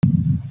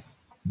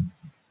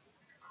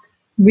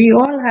We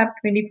all have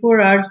 24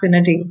 hours in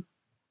a day.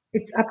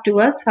 It's up to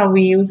us how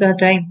we use our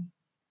time.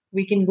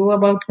 We can go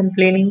about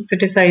complaining,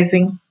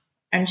 criticizing,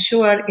 and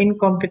show our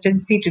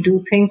incompetency to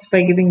do things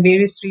by giving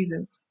various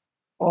reasons.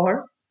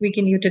 Or we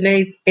can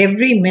utilize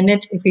every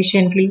minute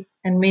efficiently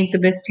and make the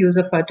best use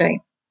of our time.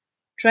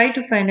 Try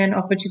to find an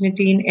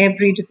opportunity in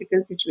every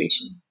difficult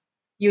situation.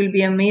 You'll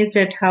be amazed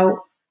at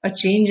how a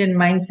change in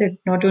mindset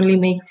not only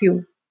makes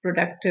you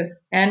productive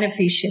and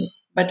efficient,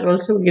 but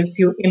also gives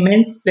you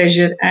immense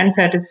pleasure and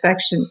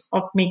satisfaction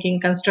of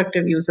making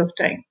constructive use of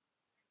time.